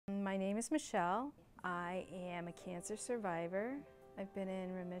My name is Michelle. I am a cancer survivor. I've been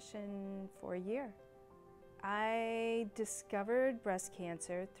in remission for a year. I discovered breast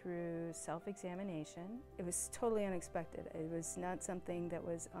cancer through self-examination. It was totally unexpected. It was not something that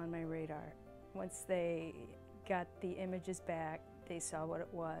was on my radar. Once they got the images back, they saw what it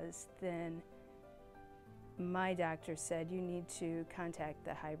was, then my doctor said, you need to contact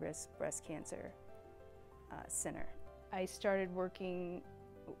the high-risk breast cancer center. I started working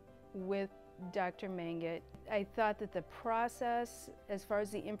with Dr. Mangat. I thought that the process, as far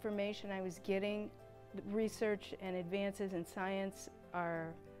as the information I was getting, the research and advances in science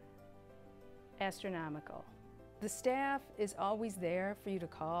are astronomical. The staff is always there for you to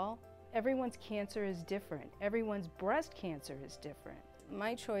call. Everyone's cancer is different. Everyone's breast cancer is different.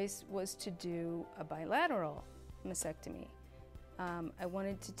 My choice was to do a bilateral mastectomy. I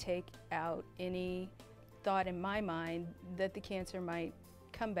wanted to take out any thought in my mind that the cancer might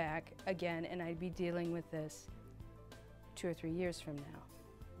come back again and I'd be dealing with this 2 or 3 years from now.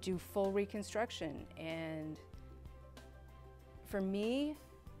 Do full reconstruction, and for me,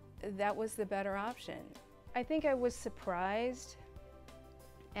 that was the better option. I think I was surprised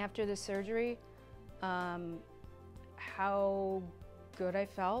after the surgery how good I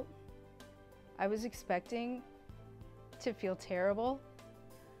felt. I was expecting to feel terrible,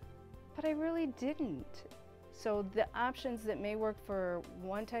 but I really didn't. So the options that may work for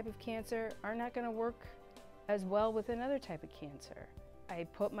one type of cancer are not going to work as well with another type of cancer. I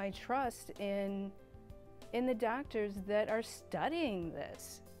put my trust in the doctors that are studying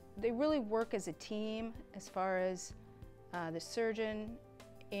this. They really work as a team as far as the surgeon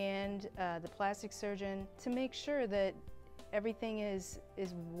and the plastic surgeon to make sure that everything is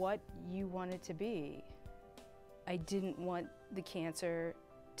what you want it to be. I didn't want the cancer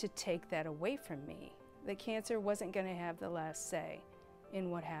to take that away from me. The cancer wasn't going to have the last say in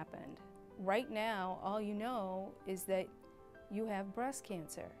what happened. Right now, all you know is that you have breast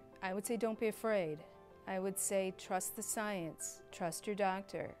cancer. I would say don't be afraid. I would say trust the science, trust your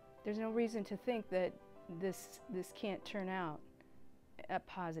doctor. There's no reason to think that this can't turn out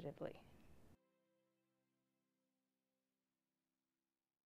positively.